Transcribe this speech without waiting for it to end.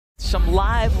some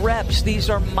live reps. These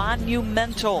are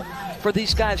monumental for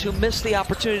these guys who missed the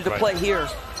opportunity to play here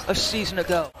a season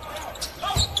ago.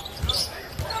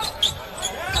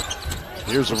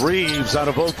 Here's Reeves out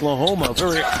of Oklahoma, a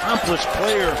very accomplished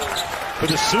player for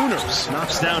the Sooners.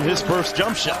 Knocks down his first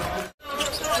jump shot.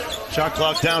 Shot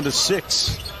clock down to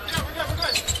 6.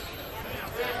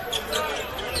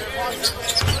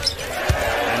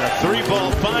 And a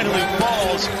 3-ball finally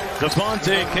falls.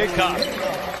 Devontae Kaycock.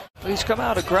 He's come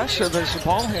out aggressive as a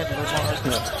ball handler.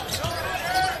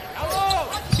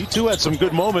 He too had some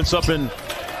good moments up in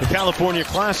the California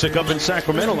Classic up in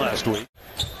Sacramento last week.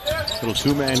 Little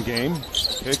two-man game.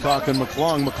 Kaycock and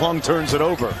McClung. McClung turns it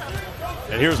over.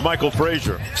 And here's Michael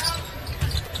Frazier.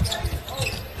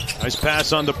 Nice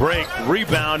pass on the break.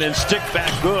 Rebound and stick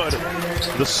back good.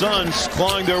 The Suns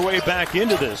clawing their way back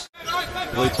into this.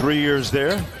 Played 3 years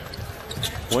there.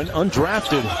 Went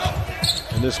undrafted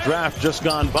in this draft just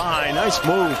gone by. Nice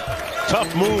move.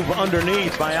 Tough move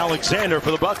underneath by Alexander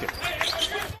for the bucket.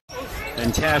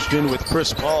 And cashed in with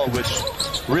Chris Paul, which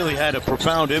really had a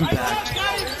profound impact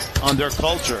on their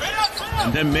culture.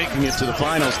 And them making it to the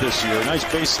finals this year. Nice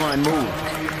baseline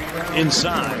move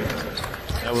inside.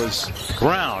 That was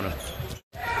Brown.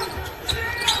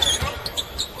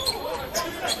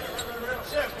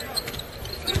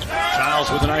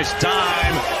 Childs with a nice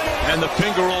dime. And the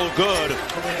finger roll good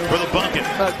for the bucket.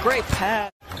 A great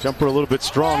pass. Jumper a little bit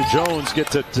strong. Jones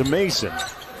gets it to Mason.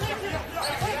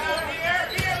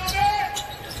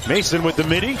 Mason with the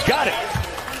midi. Got it.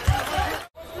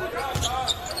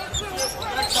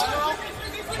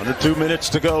 Under 2 minutes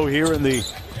to go here in the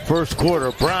first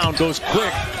quarter. Brown goes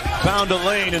quick, found a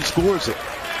lane and scores it.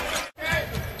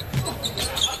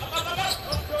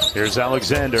 Here's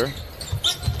Alexander.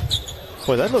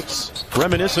 Boy, that looks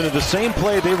reminiscent of the same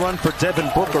play they run for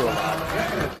Devin Booker.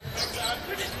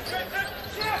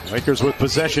 Lakers with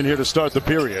possession here to start the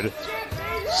period.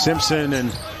 Simpson and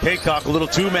Kaycock, a little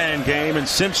two-man game, and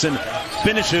Simpson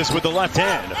finishes with the left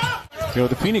hand. You know,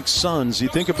 the Phoenix Suns, you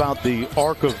think about the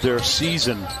arc of their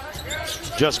season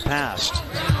just passed.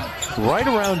 Right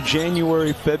around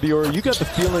January, February, you got the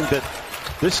feeling that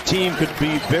this team could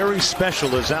be very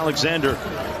special as Alexander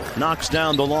knocks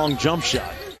down the long jump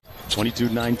shot.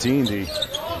 22-19,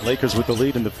 the Lakers with the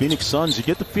lead, and the Phoenix Suns, you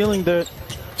get the feeling that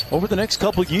over the next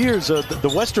couple years,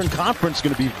 the Western Conference is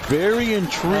going to be very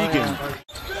intriguing.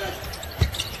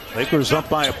 Lakers up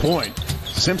by a point.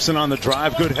 Simpson on the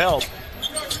drive, good help.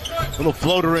 Little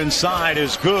floater inside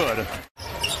is good.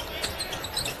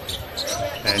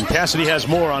 And Cassidy has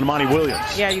more on Monty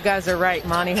Williams. Yeah, you guys are right.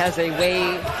 Monty has a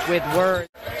way with words.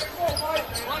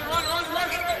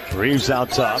 Reeves out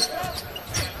top.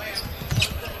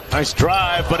 Nice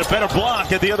drive, but a better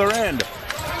block at the other end.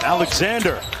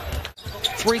 Alexander.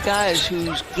 3 guys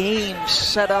whose games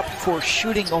set up for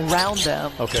shooting around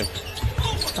them. Okay.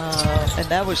 And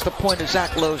that was the point of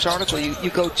Zach Lowe's article. You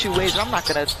go 2 ways. I'm not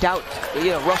going to doubt,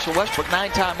 Russell Westbrook,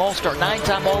 9-time All-Star,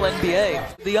 9-time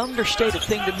All-NBA. The understated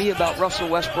thing to me about Russell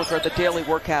Westbrook are the daily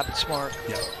work habits, Mark.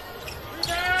 Yeah,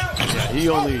 he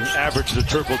only averaged a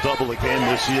triple-double again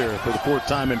this year for the 4th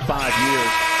time in 5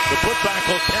 years. The putback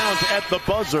will count at the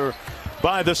buzzer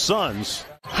by the Suns.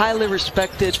 Highly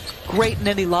respected, great in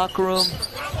any locker room.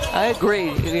 I agree.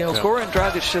 Goran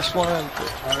Dragic is just one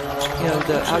of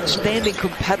the outstanding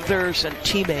competitors and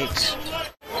teammates.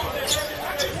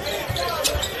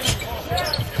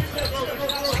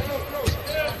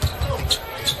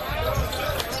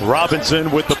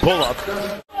 Robinson with the pull-up.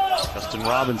 Justin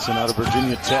Robinson out of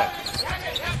Virginia Tech.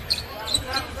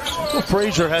 Well,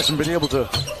 Frazier hasn't been able to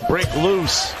break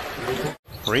loose.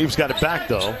 Reeves got it back,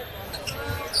 though.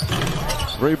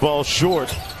 3 balls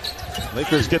short.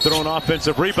 Lakers get their own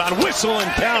offensive rebound. Whistle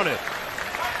and count it.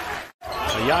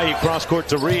 Ayayi cross court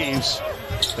to Reeves.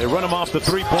 They run him off the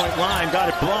 3-point line. Got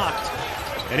it blocked.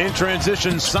 And in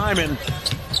transition, Simon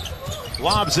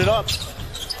lobs it up.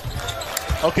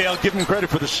 Okay, I'll give him credit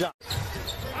for the shot.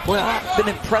 Well, I've been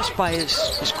impressed by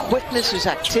his quickness, his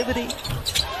activity.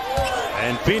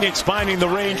 And Phoenix finding the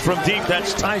range from deep.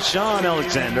 That's Tyshawn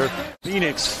Alexander.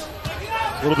 Phoenix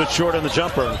a little bit short on the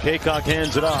jumper. Kaycock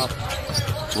hands it off.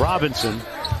 Robinson.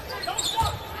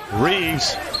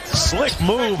 Reeves. Slick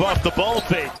move off the ball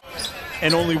fake.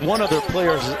 And only one other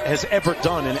player has ever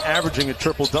done in averaging a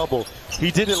triple-double. He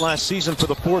did it last season for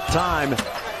the 4th time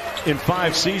in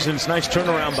 5 seasons. Nice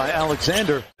turnaround by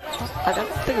Alexander. I don't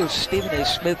think it was Stephen A.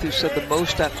 Smith who said the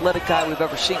most athletic guy we've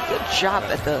ever seen. Good job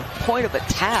at the point of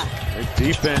attack. Great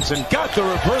defense and got the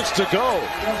reverse to go.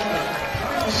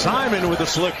 Simon with a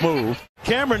slick move.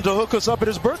 Cameron to hook us up at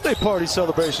his birthday party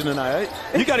celebration tonight.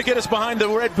 You got to get us behind the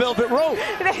red velvet rope.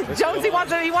 Jonesy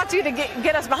wants you to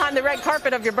get us behind the red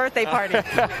carpet of your birthday party.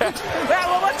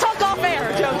 Well, let's talk off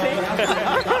air, Jonesy.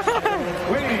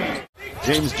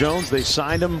 James Jones, they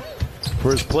signed him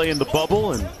for his play in the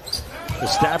bubble and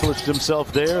established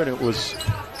himself there, and it was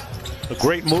a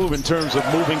great move in terms of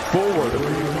moving forward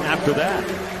after that.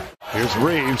 Here's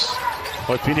Reeves.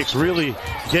 But Phoenix really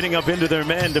getting up into their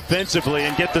man defensively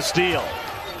and get the steal.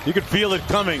 You could feel it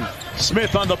coming.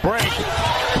 Smith on the break,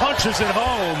 punches it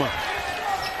home.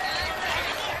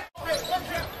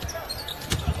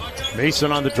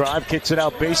 Mason on the drive, kicks it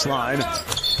out baseline.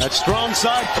 That strong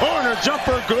side corner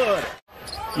jumper, good.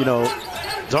 You know,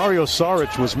 Dario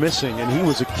Saric was missing, and he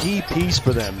was a key piece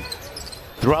for them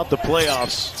throughout the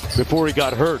playoffs before he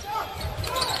got hurt.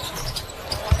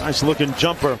 Nice looking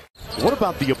jumper. What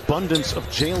about the abundance of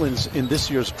Jalen's in this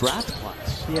year's draft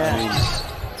class? Yeah.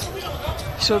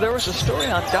 So there was a story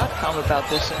on .com about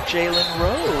this, and Jalen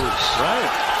Rose. Right.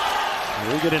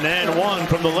 We get an and one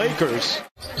from the Lakers.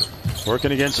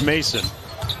 Working against Mason.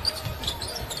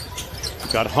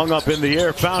 Got hung up in the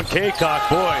air, found Kaycock.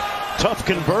 Boy, tough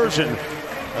conversion.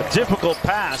 A difficult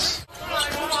pass.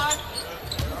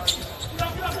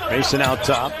 Mason out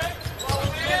top.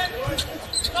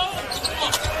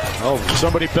 Oh,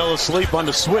 somebody fell asleep on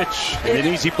the switch. An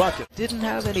easy bucket. Didn't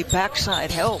have any backside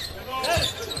help.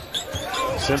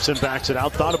 Simpson backs it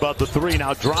out. Thought about the three.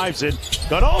 Now drives it.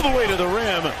 Got all the way to the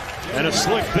rim. And a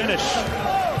slick finish.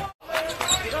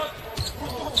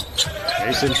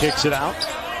 Mason kicks it out.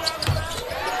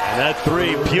 And that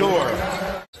three, pure.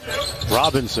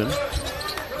 Robinson.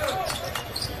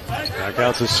 Back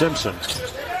out to Simpson.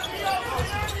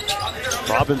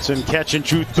 Robinson catch and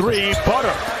shoot three.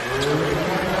 Butter.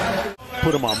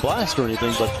 Put them on blast or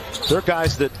anything, but they're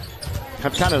guys that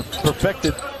have kind of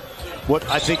perfected what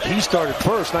I think he started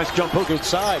first. Nice jump hook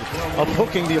inside of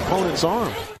hooking the opponent's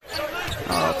arm.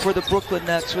 For the Brooklyn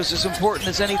Nets was as important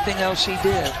as anything else he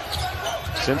did.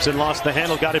 Simpson lost the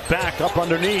handle, got it back up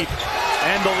underneath,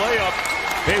 and the layup.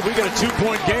 Hey, we got a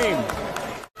 2-point game.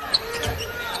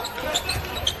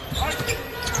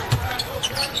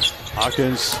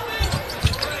 Hawkins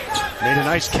made a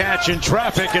nice catch in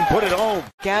traffic and put it home.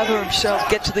 Gather himself,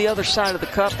 get to the other side of the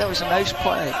cup. That was a nice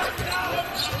play.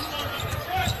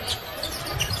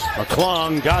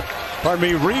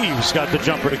 Reeves got the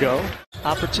jumper to go.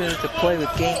 Opportunity to play with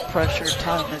game pressure,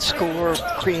 time and score,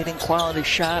 creating quality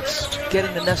shots,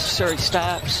 getting the necessary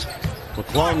stops.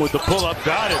 McClung with the pull-up,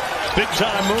 got it. Big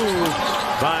time move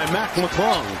by Mac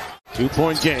McClung.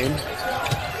 2-point game.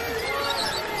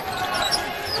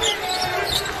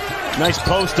 Nice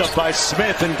post up by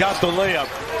Smith and got the layup.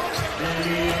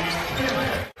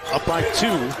 Up by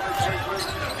 2.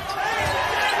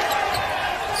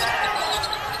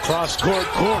 Cross-court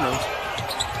corner.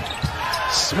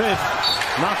 Smith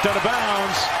knocked out of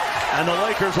bounds, and the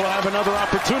Lakers will have another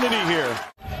opportunity here.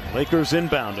 Lakers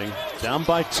inbounding, down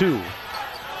by 2.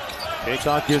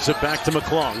 Kaycock gives it back to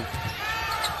McClung.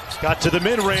 Got to the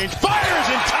mid-range, fires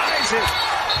and ties it.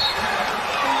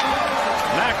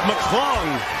 Mac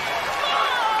McClung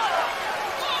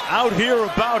out here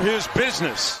about his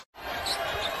business.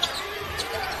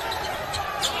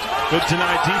 Good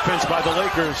tonight defense by the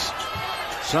Lakers.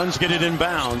 Suns get it in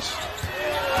bounds.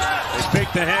 They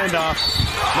fake the handoff.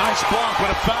 Nice block,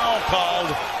 but a foul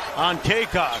called on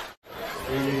Kaycock.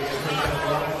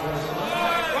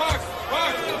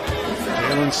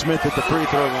 Jalen Smith at the free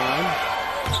throw line.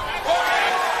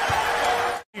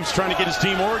 He's trying to get his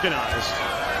team organized.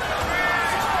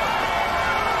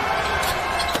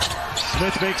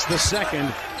 Smith makes the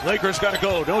second. Lakers got to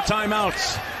go. No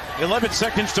timeouts. 11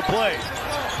 seconds to play.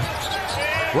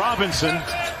 Robinson.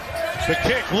 The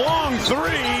kick, long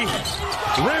three,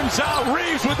 rims out,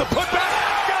 Reeves with the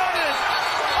putback, got it!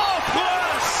 Off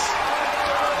glass!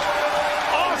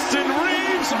 Austin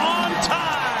Reeves on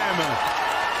time!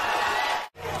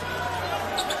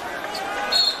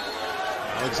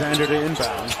 Alexander to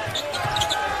inbound.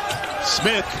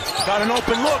 Smith got an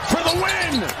open look for the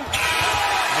win!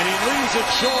 And he leaves it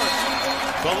short.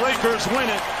 The Lakers win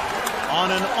it on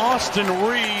an Austin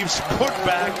Reeves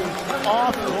putback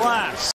off glass.